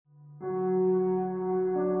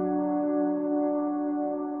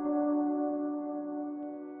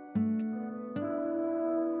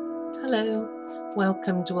Hello,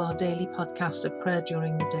 welcome to our daily podcast of prayer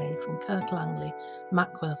during the day from Kirk Langley,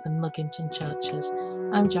 Mackworth and Muggington churches.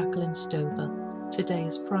 I'm Jacqueline Stober. Today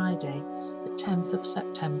is Friday, the 10th of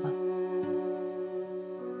September.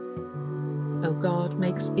 O God,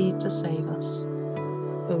 make speed to save us.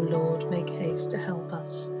 O Lord, make haste to help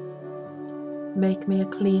us. Make me a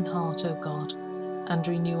clean heart, O God, and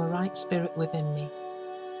renew a right spirit within me.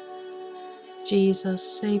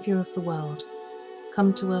 Jesus, Saviour of the world,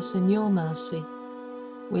 come to us in your mercy.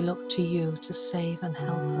 We look to you to save and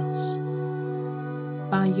help us.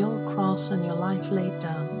 By your cross and your life laid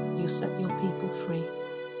down, you set your people free.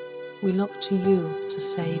 We look to you to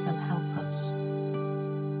save and help us.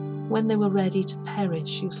 When they were ready to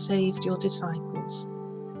perish, you saved your disciples.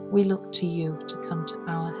 We look to you to come to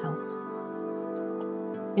our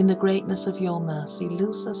help. In the greatness of your mercy,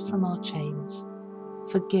 loose us from our chains.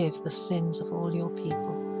 Forgive the sins of all your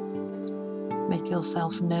people. Make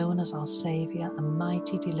yourself known as our Saviour and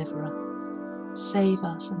mighty Deliverer. Save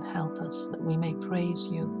us and help us that we may praise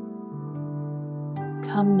you.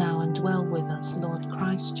 Come now and dwell with us, Lord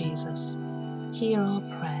Christ Jesus. Hear our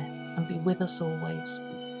prayer and be with us always.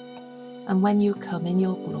 And when you come in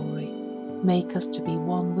your glory, make us to be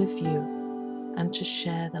one with you and to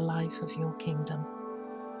share the life of your kingdom.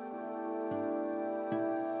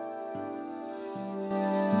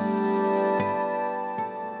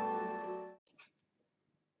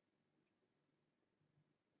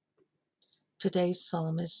 Today's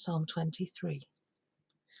psalm is Psalm 23.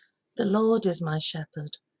 The Lord is my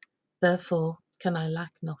shepherd, therefore can I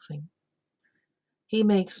lack nothing. He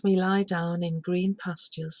makes me lie down in green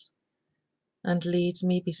pastures and leads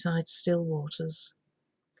me beside still waters.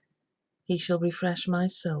 He shall refresh my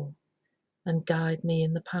soul and guide me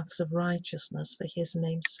in the paths of righteousness for his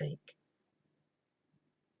name's sake.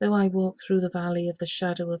 Though I walk through the valley of the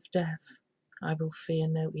shadow of death, I will fear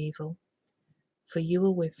no evil, for you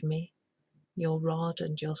are with me. Your rod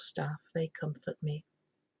and your staff, they comfort me.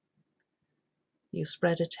 You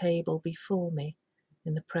spread a table before me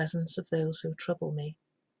in the presence of those who trouble me.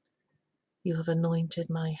 You have anointed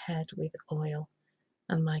my head with oil,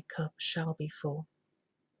 and my cup shall be full.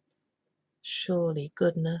 Surely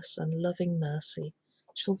goodness and loving mercy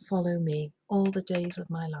shall follow me all the days of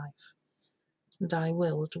my life, and I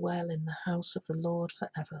will dwell in the house of the Lord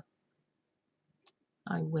forever.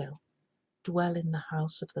 I will dwell in the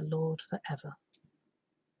house of the Lord forever.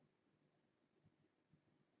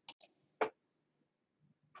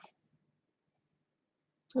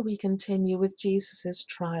 We continue with Jesus'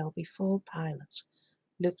 trial before Pilate,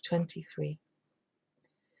 Luke 23.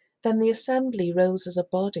 Then the assembly rose as a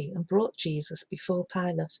body and brought Jesus before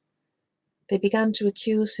Pilate. They began to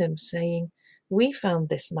accuse him, saying, "We found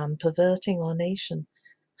this man perverting our nation,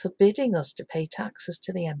 forbidding us to pay taxes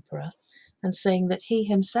to the emperor, and saying that he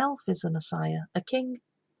himself is the Messiah, a king."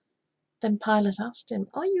 Then Pilate asked him,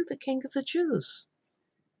 "Are you the king of the Jews?"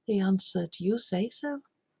 He answered, "You say so."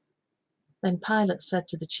 Then Pilate said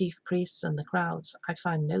to the chief priests and the crowds, "I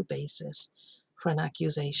find no basis for an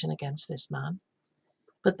accusation against this man."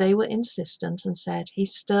 But they were insistent and said, "He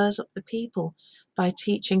stirs up the people by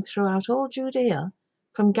teaching throughout all Judea,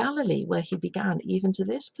 from Galilee where he began, even to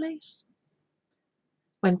this place."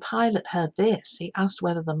 When Pilate heard this, he asked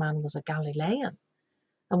whether the man was a Galilean.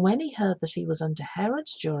 And when he heard that he was under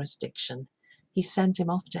Herod's jurisdiction, he sent him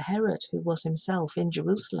off to Herod, who was himself in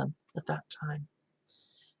Jerusalem at that time.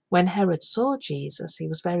 When Herod saw Jesus, he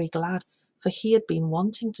was very glad, for he had been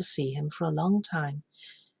wanting to see him for a long time,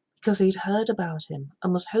 because he'd heard about him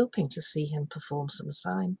and was hoping to see him perform some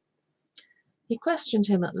sign. He questioned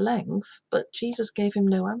him at length, but Jesus gave him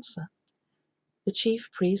no answer. The chief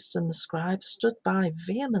priests and the scribes stood by,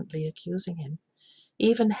 vehemently accusing him.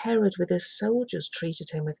 Even Herod with his soldiers treated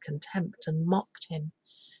him with contempt and mocked him.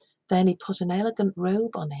 Then he put an elegant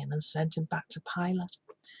robe on him and sent him back to Pilate.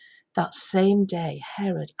 That same day,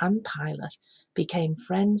 Herod and Pilate became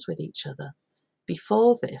friends with each other.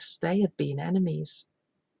 Before this, they had been enemies.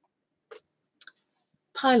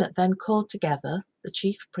 Pilate then called together the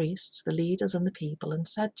chief priests, the leaders, and the people, and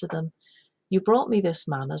said to them, "You brought me this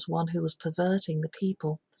man as one who was perverting the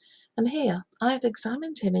people. And here I have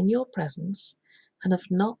examined him in your presence, and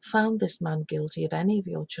have not found this man guilty of any of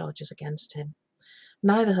your charges against him.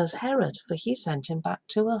 Neither has Herod, for he sent him back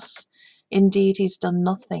to us. Indeed, he's done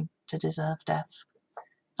nothing to deserve death.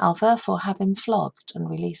 I'll therefore have him flogged and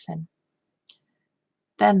release him."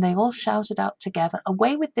 Then they all shouted out together,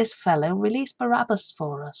 "Away with this fellow, release Barabbas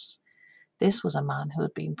for us." This was a man who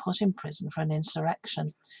had been put in prison for an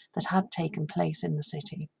insurrection that had taken place in the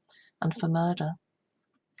city, and for murder.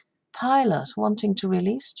 Pilate, wanting to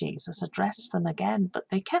release Jesus, addressed them again, but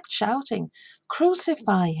they kept shouting,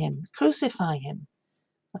 "Crucify him! Crucify him!"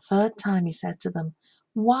 A third time he said to them,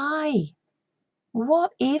 "Why?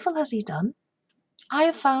 What evil has he done? I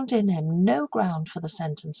have found in him no ground for the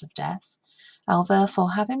sentence of death. I'll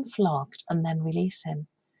therefore have him flogged and then release him."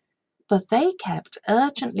 But they kept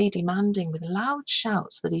urgently demanding with loud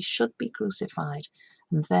shouts that he should be crucified,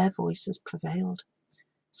 and their voices prevailed.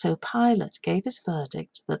 So Pilate gave his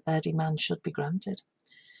verdict that their demand should be granted.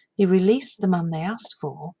 He released the man they asked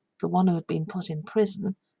for, the one who had been put in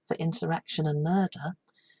prison for insurrection and murder,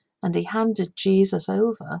 and he handed Jesus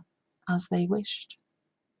over as they wished.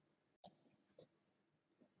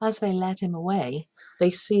 As they led him away, they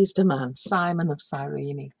seized a man, Simon of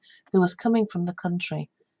Cyrene, who was coming from the country,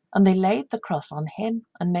 and they laid the cross on him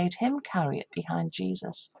and made him carry it behind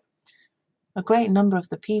Jesus. A great number of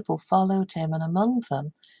the people followed him, and among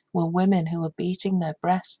them were women who were beating their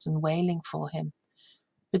breasts and wailing for him.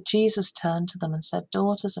 But Jesus turned to them and said,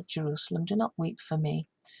 "Daughters of Jerusalem, do not weep for me,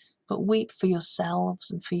 but weep for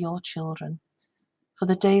yourselves and for your children. For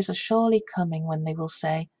the days are surely coming when they will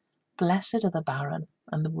say, 'Blessed are the barren,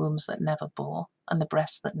 and the wombs that never bore, and the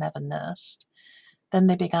breasts that never nursed.' Then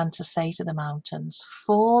they began to say to the mountains,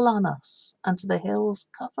 'Fall on us,' and to the hills,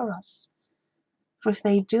 'Cover us.' For if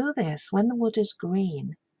they do this when the wood is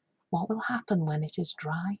green, what will happen when it is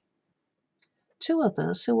dry?" Two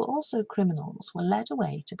others, who were also criminals, were led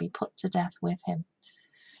away to be put to death with him.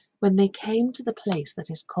 When they came to the place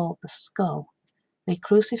that is called the Skull, they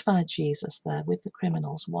crucified Jesus there with the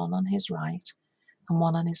criminals, one on his right and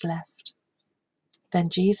one on his left. Then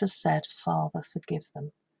Jesus said, "Father, forgive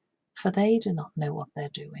them, for they do not know what they're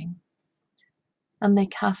doing." And they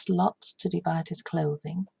cast lots to divide his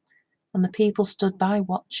clothing, and the people stood by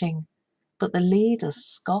watching. But the leaders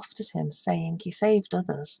scoffed at him, saying, "He saved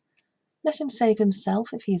others. Let him save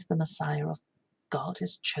himself if he is the Messiah of God,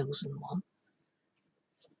 his chosen one."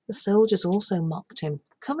 The soldiers also mocked him,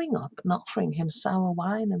 coming up and offering him sour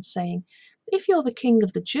wine and saying, "If you're the king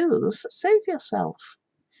of the Jews, save yourself."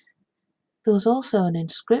 There was also an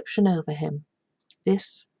inscription over him,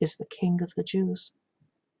 "This is the King of the Jews."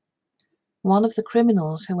 One of the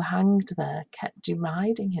criminals who were hanged there kept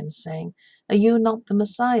deriding him, saying, "Are you not the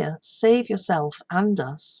Messiah? Save yourself and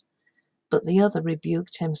us." But the other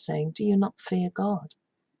rebuked him, saying, "Do you not fear God,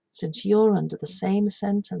 since you're under the same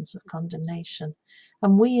sentence of condemnation?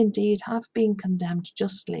 And we indeed have been condemned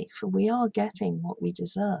justly, for we are getting what we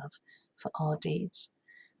deserve for our deeds.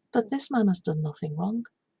 But this man has done nothing wrong."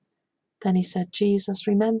 Then he said, "Jesus,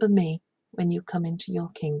 remember me when you come into your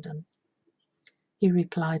kingdom." He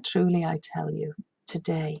replied, "Truly I tell you,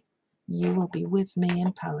 today you will be with me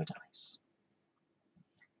in paradise."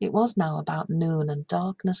 It was now about noon, and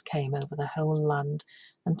darkness came over the whole land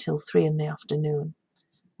until 3 in the afternoon,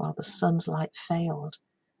 while the sun's light failed,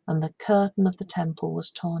 and the curtain of the temple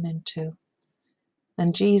was torn in two.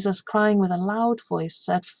 Then Jesus, crying with a loud voice,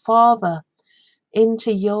 said, "Father,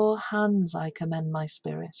 into your hands I commend my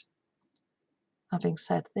spirit." Having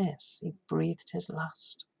said this, he breathed his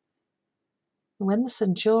last. When the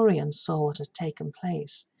centurion saw what had taken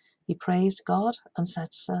place, he praised God and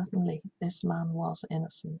said, "Certainly this man was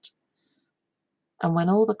innocent." And when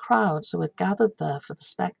all the crowds who had gathered there for the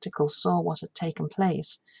spectacle saw what had taken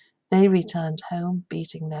place, they returned home,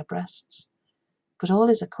 beating their breasts. But all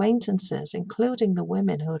his acquaintances, including the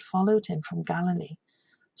women who had followed him from Galilee,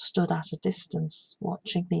 stood at a distance,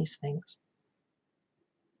 watching these things.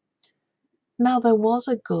 Now there was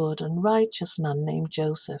a good and righteous man named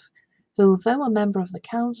Joseph, who, though a member of the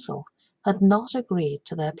council, had not agreed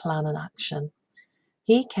to their plan and action.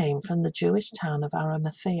 He came from the Jewish town of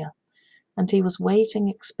Arimathea, and he was waiting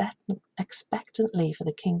expectantly for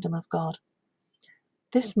the kingdom of God.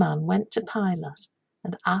 This man went to Pilate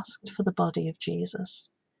and asked for the body of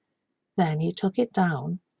Jesus. Then he took it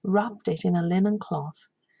down, wrapped it in a linen cloth,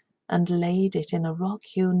 and laid it in a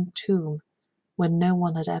rock-hewn tomb where no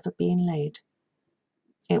one had ever been laid.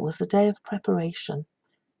 It was the day of preparation,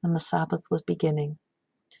 and the Sabbath was beginning.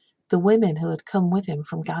 The women who had come with him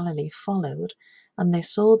from Galilee followed, and they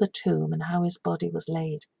saw the tomb and how his body was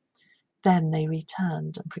laid. Then they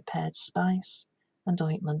returned and prepared spice and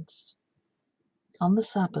ointments. On the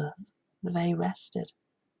Sabbath they rested,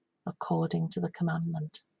 according to the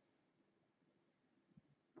commandment.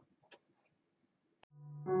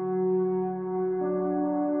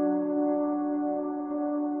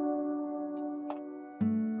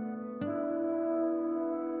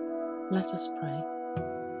 Let us pray.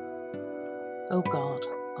 O God,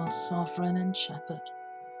 our sovereign and shepherd,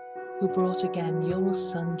 who brought again your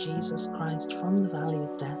Son Jesus Christ from the valley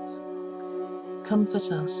of death,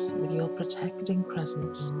 comfort us with your protecting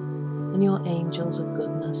presence, and your angels of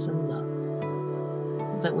goodness and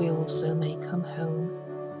love, that we also may come home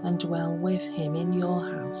and dwell with him in your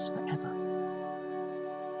house forever.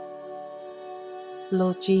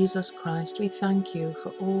 Lord Jesus Christ, we thank you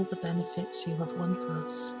for all the benefits you have won for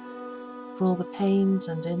us, for all the pains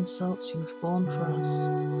and insults you've borne for us.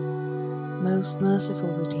 Most merciful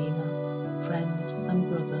Redeemer, friend and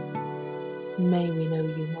brother, may we know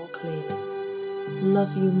you more clearly,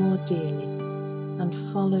 love you more dearly, and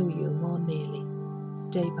follow you more nearly,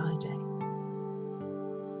 day by day.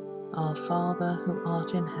 Our Father, who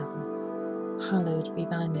art in heaven, hallowed be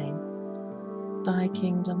thy name. Thy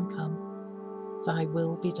kingdom come, thy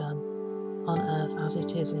will be done, on earth as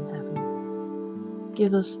it is in heaven.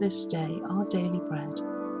 Give us this day our daily bread,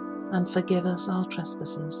 and forgive us our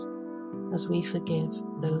trespasses, as we forgive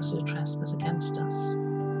those who trespass against us.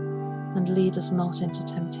 And lead us not into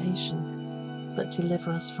temptation, but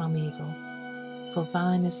deliver us from evil. For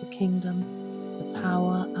thine is the kingdom, the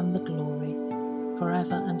power, and the glory,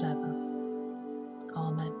 forever and ever.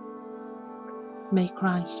 Amen. May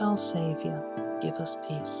Christ our Saviour give us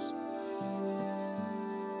peace.